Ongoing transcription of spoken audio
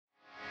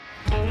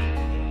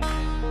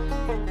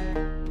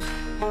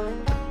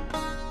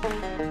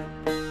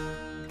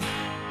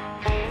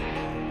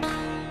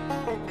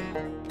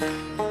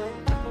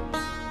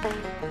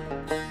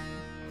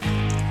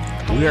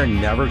we are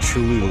never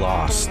truly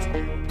lost.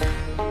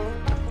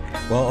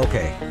 Well,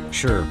 okay,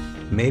 sure,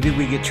 maybe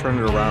we get turned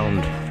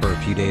around for a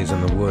few days in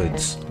the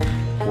woods,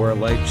 where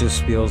life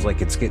just feels like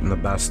it's getting the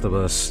best of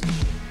us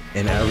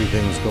and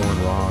everything's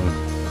going wrong.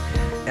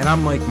 And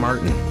I'm Mike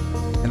Martin,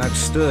 and I've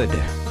stood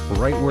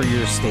right where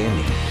you're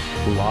standing,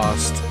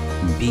 lost,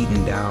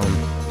 beaten down,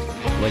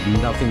 like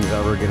nothing's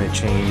ever gonna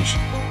change.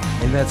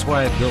 And that's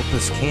why I built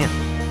this camp.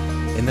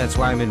 And that's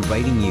why I'm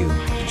inviting you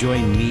to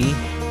join me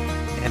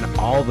and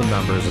all the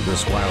members of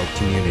this wild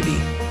community.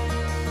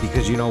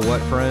 Because you know what,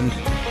 friend?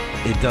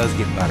 It does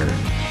get better.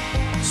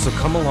 So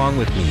come along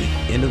with me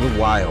into the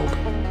wild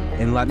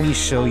and let me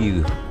show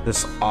you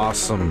this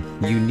awesome,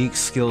 unique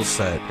skill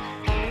set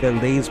that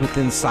lays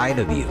within inside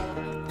of you.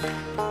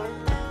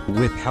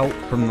 With help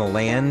from the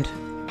land,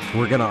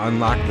 we're gonna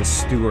unlock the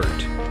steward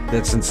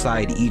that's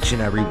inside each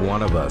and every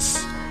one of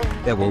us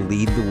that will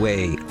lead the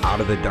way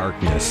out of the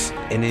darkness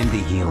and into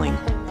healing.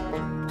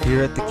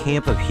 Here at the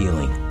Camp of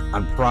Healing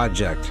on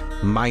Project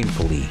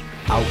Mindfully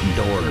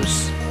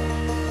Outdoors.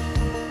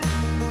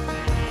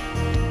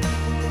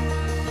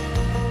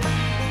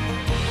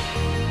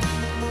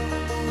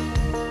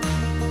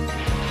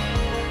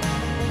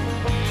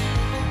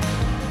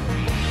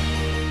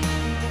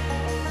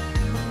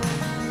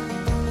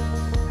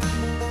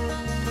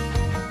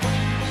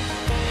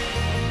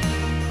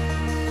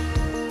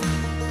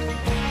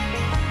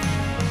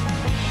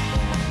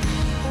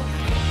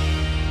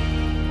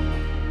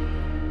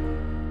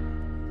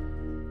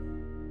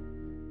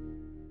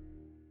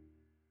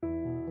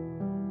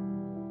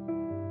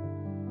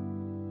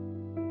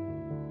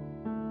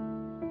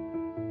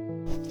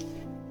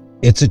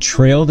 It's a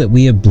trail that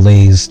we have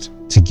blazed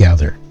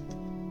together.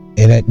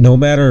 And no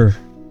matter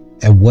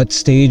at what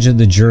stage of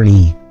the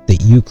journey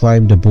that you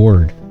climbed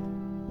aboard,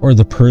 or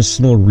the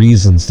personal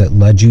reasons that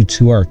led you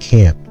to our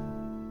camp,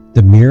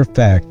 the mere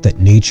fact that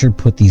nature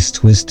put these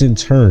twists and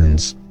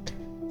turns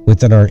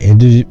within our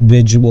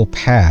individual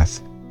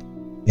path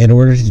in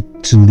order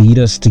to lead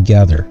us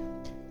together,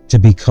 to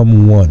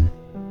become one.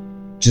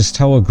 Just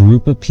how a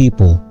group of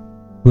people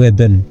who had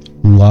been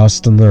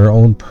lost in their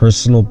own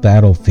personal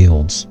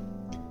battlefields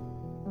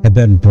have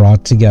been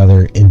brought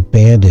together and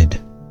banded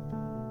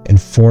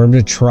and formed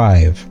a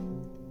tribe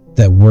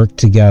that worked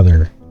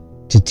together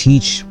to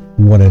teach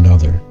one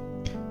another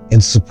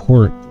and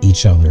support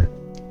each other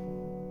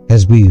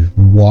as we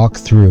walk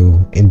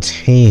through and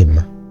tame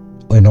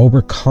and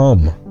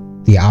overcome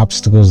the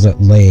obstacles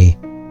that lay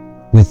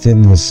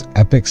within this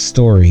epic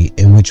story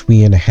in which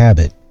we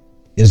inhabit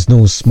is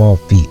no small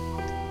feat.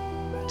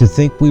 To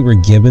think we were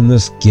given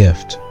this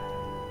gift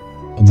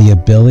of the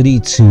ability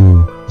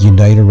to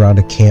unite around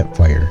a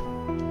campfire,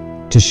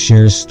 to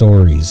share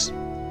stories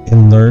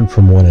and learn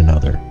from one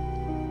another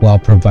while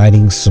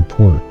providing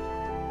support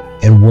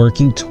and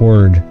working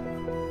toward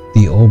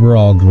the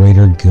overall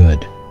greater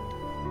good,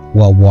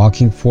 while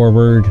walking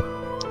forward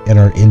in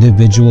our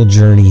individual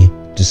journey,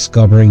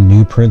 discovering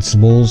new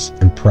principles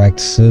and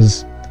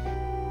practices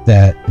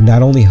that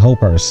not only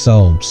help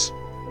ourselves,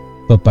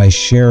 but by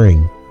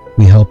sharing,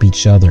 we help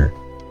each other.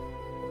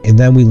 And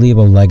then we leave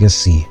a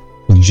legacy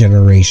for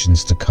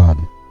generations to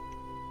come.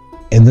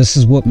 And this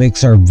is what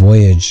makes our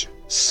voyage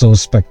so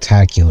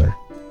spectacular.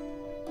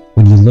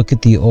 When you look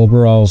at the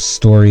overall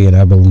story and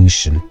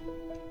evolution,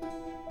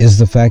 is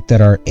the fact that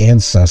our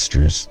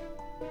ancestors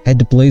had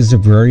to blaze their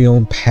very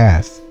own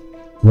path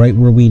right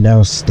where we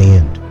now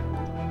stand.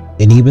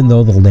 And even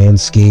though the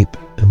landscape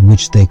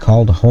which they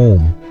called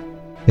home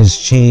has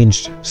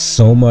changed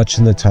so much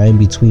in the time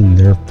between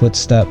their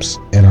footsteps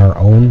and our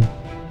own,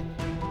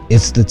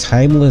 it's the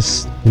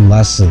timeless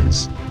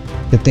lessons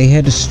that they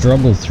had to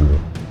struggle through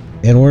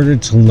in order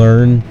to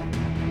learn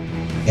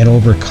and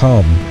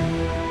overcome.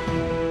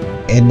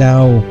 And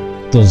now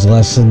those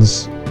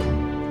lessons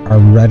are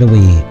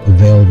readily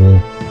available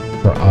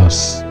for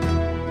us.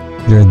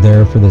 They're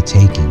there for the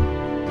taking.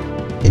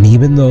 And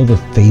even though the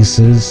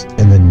faces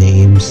and the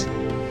names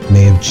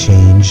may have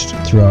changed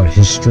throughout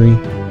history,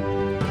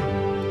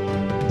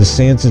 the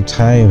sands of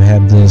time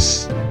have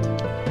this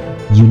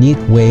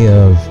unique way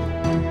of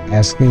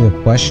asking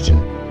a question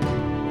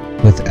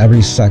with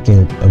every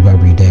second of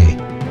every day.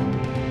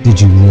 Did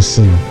you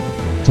listen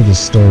to the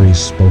stories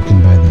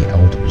spoken by the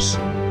elders?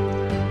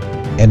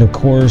 And of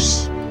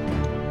course,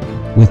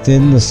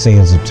 within the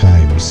sands of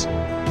times,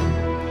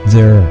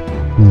 there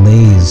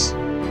lays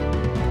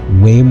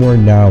way more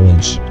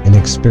knowledge and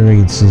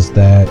experiences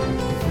that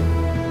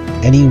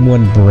any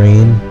one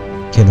brain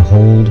can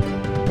hold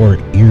or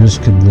ears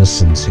could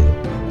listen to.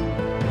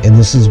 And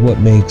this is what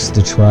makes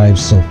the tribe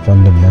so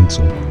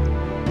fundamental,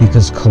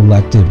 because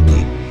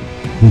collectively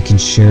we can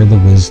share the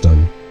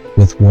wisdom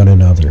with one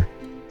another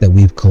that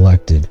we've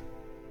collected.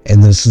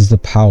 And this is the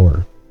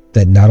power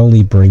that not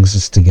only brings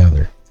us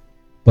together,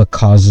 but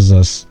causes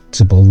us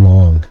to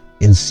belong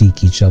and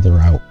seek each other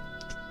out.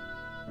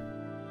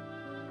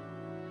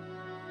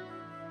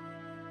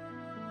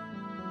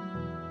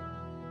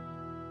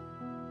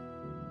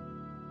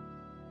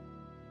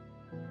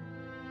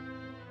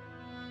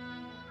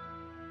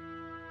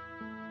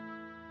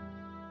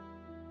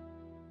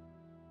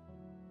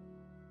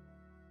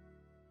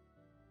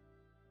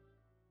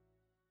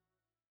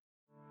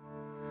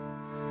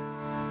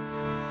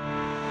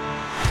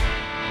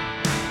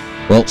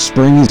 Well,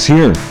 spring is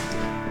here,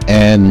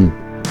 and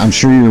I'm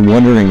sure you're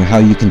wondering how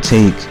you can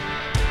take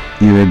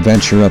your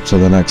adventure up to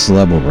the next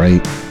level,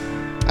 right?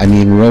 I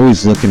mean, we're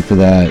always looking for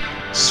that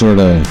sort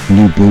of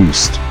new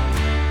boost.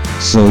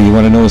 So you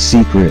want to know a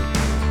secret?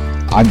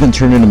 I've been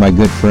turning to my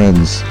good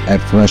friends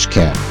at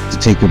FreshCap to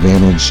take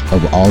advantage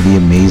of all the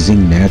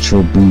amazing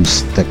natural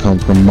boosts that come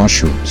from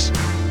mushrooms.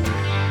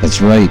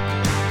 That's right.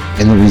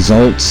 And the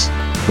results,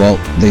 well,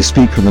 they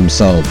speak for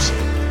themselves.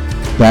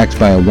 Backed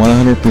by a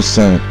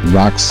 100%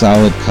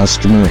 rock-solid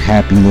customer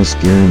happiness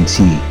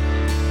guarantee.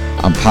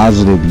 I'm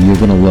positive you're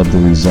going to love the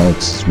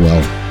results as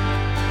well.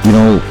 You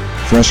know,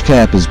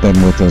 FreshCap has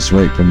been with us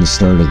right from the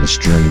start of this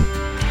journey.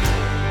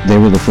 They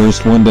were the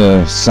first one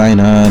to sign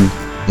on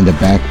and to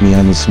back me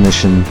on this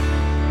mission,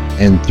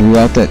 and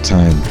throughout that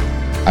time,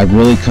 I've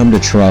really come to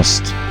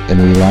trust and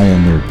rely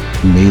on their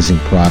amazing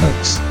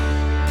products.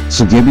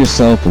 So give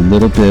yourself a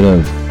little bit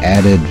of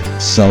added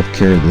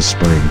self-care this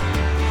spring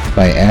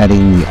by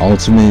adding the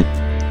ultimate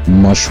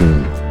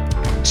mushroom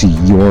to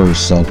your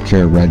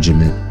self-care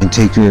regimen and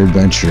take your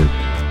adventure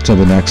to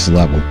the next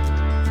level.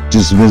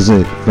 Just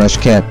visit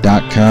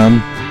freshcap.com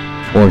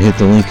or hit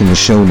the link in the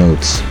show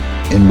notes.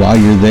 And while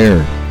you're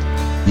there,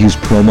 use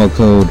promo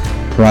code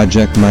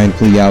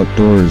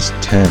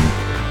ProjectMindfullyOutdoors10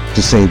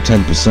 to save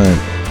 10%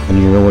 on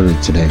your order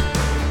today.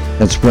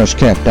 That's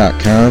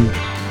freshcap.com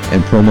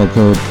and promo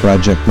code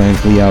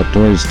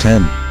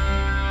ProjectMindfullyOutdoors10.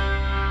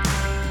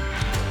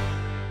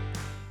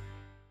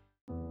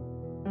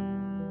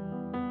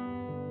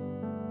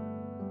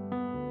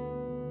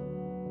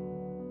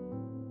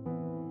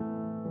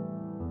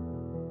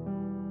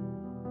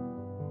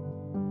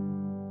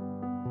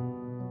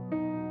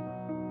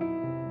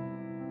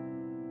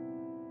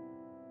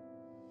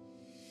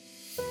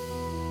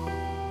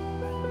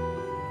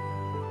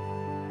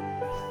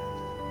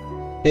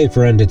 Hey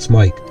friend, it's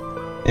Mike.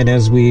 And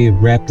as we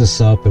wrap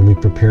this up and we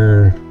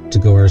prepare to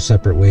go our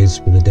separate ways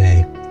for the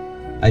day,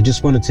 I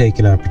just want to take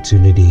an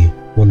opportunity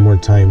one more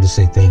time to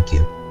say thank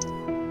you.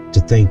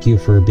 To thank you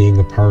for being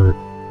a part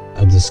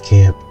of this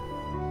camp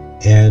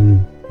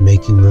and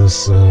making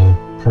this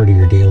part of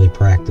your daily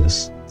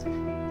practice.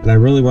 And I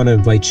really want to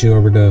invite you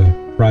over to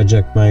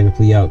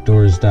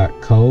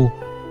projectmindfullyoutdoors.co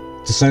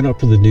to sign up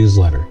for the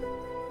newsletter,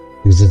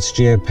 because it's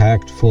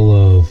jam-packed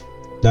full of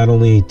not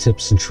only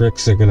tips and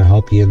tricks that are going to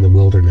help you in the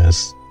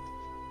wilderness,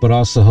 but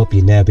also help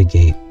you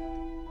navigate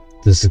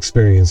this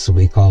experience that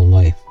we call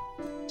life.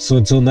 So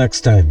until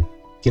next time,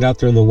 get out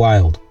there in the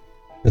wild.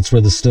 That's where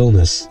the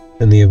stillness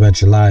and the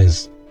adventure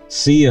lies.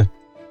 See ya.